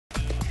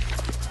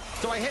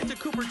So I head to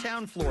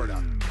Coopertown,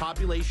 Florida,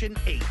 population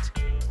 8.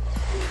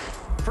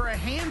 For a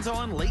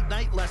hands-on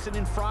late-night lesson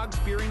in frog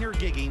spearing or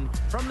gigging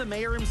from the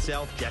mayor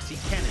himself, Jesse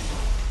Kennedy.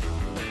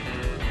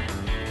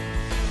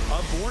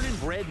 A born and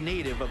bred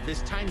native of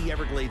this tiny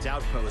Everglades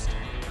outpost,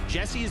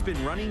 Jesse has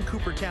been running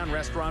Coopertown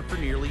Restaurant for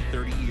nearly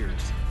 30 years.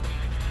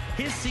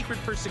 His secret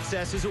for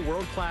success is a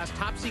world-class,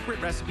 top-secret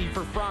recipe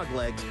for frog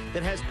legs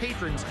that has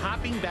patrons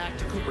hopping back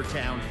to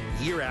Coopertown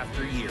year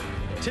after year.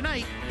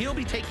 Tonight, he'll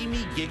be taking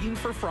me gigging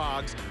for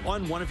frogs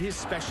on one of his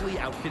specially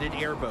outfitted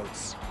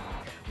airboats.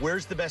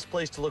 Where's the best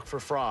place to look for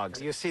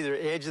frogs? You'll see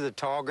the edge of the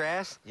tall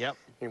grass. Yep.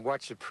 And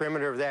watch the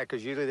perimeter of that,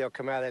 because usually they'll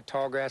come out of that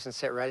tall grass and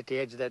sit right at the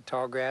edge of that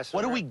tall grass.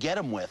 What do we get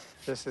them with?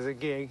 This is a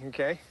gig,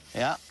 okay?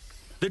 Yeah.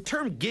 The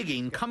term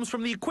gigging comes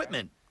from the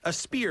equipment, a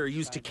spear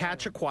used to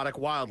catch aquatic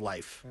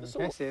wildlife.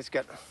 Okay, see, it's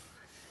got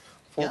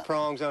four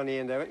prongs on the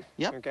end of it.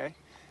 Yep. Okay.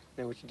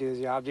 Then what you do is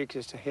the object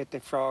is to hit the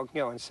frog,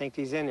 and sink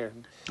these in there.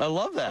 I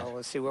love that. So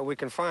let's see what we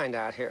can find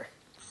out here.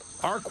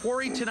 Our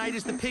quarry tonight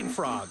is the pig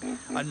frog,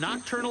 a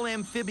nocturnal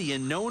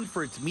amphibian known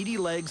for its meaty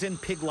legs and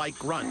pig-like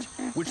grunt,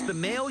 which the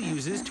male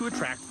uses to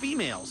attract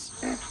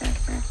females.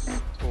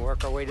 We'll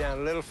work our way down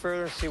a little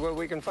further and see what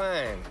we can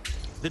find.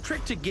 The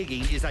trick to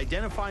gigging is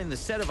identifying the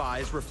set of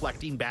eyes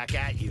reflecting back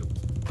at you.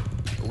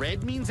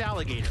 Red means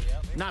alligator,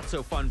 not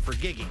so fun for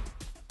gigging.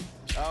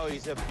 Oh,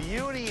 he's a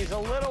beauty. He's a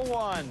little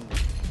one.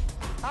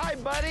 Hi,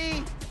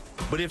 buddy.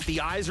 But if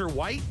the eyes are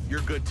white,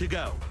 you're good to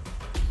go.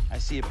 I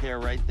see a pair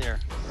right there.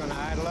 Gonna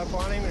idle up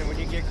on him, and when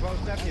you get close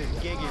enough,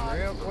 just gig him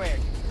real quick.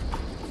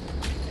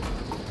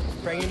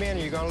 Bring him in,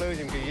 or you're gonna lose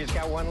him because you just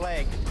got one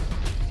leg.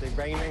 So you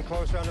bring him in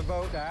closer on the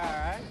boat. All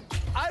right.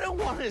 I don't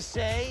want to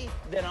say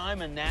that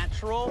I'm a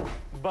natural,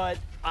 but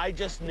I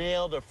just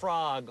nailed a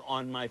frog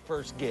on my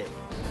first gig.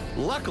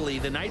 Luckily,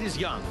 the night is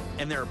young,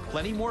 and there are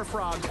plenty more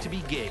frogs to be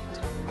gigged.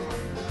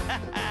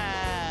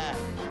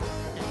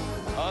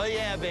 Oh,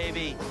 yeah,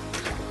 baby.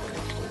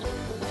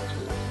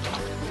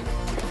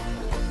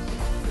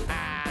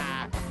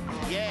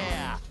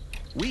 Yeah.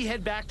 We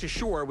head back to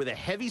shore with a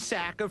heavy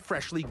sack of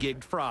freshly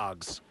gigged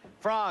frogs.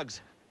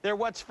 Frogs, they're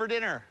what's for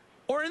dinner.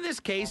 Or in this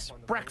case,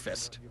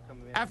 breakfast.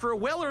 After a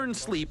well-earned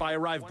sleep, I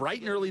arrive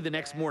bright and early the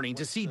next morning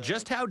to see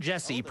just how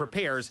Jesse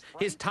prepares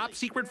his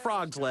top-secret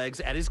frog's legs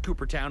at his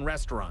Coopertown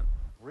restaurant.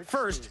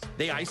 First,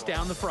 they ice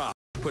down the frog,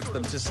 puts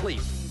them to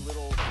sleep.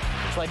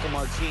 It's like a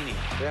martini.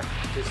 Yeah,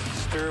 just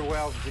stir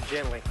well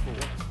gently.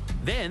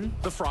 Then,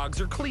 the frogs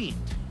are cleaned.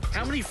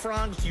 How many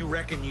frogs do you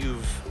reckon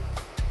you've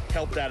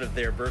helped out of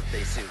their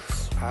birthday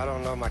suits? I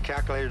don't know. My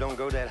calculator don't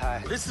go that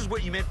high. This is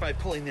what you meant by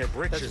pulling their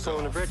britches That's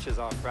pulling off. the britches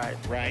off, right?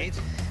 Right?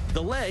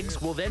 The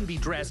legs will then be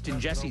dressed in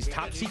Jesse's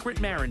top-secret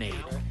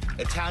marinade.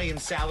 Italian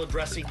salad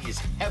dressing is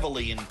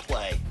heavily in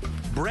play.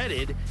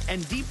 Breaded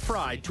and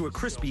deep-fried to a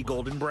crispy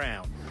golden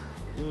brown.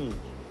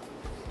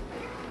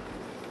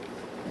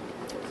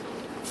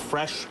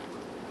 Fresh,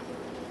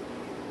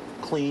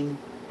 clean,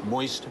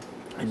 moist,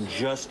 and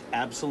just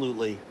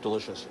absolutely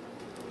delicious.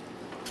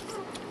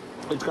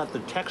 It's got the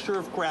texture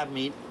of crab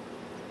meat,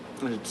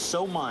 and it's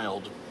so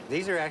mild.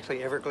 These are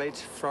actually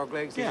Everglades frog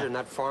legs. These Yeah. are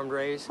not farmed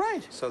raised.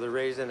 Right. So they're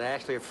raised in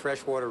actually a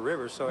freshwater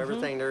river, so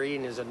everything they're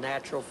eating is a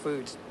natural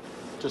food.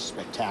 Just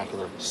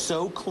spectacular.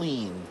 So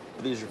clean.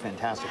 These are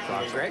fantastic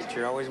frogs. Great.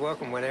 You're always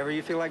welcome whenever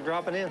you feel like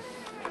dropping in.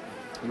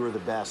 You are the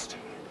best.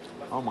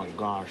 Oh my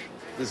gosh.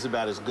 This is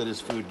about as good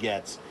as food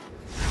gets.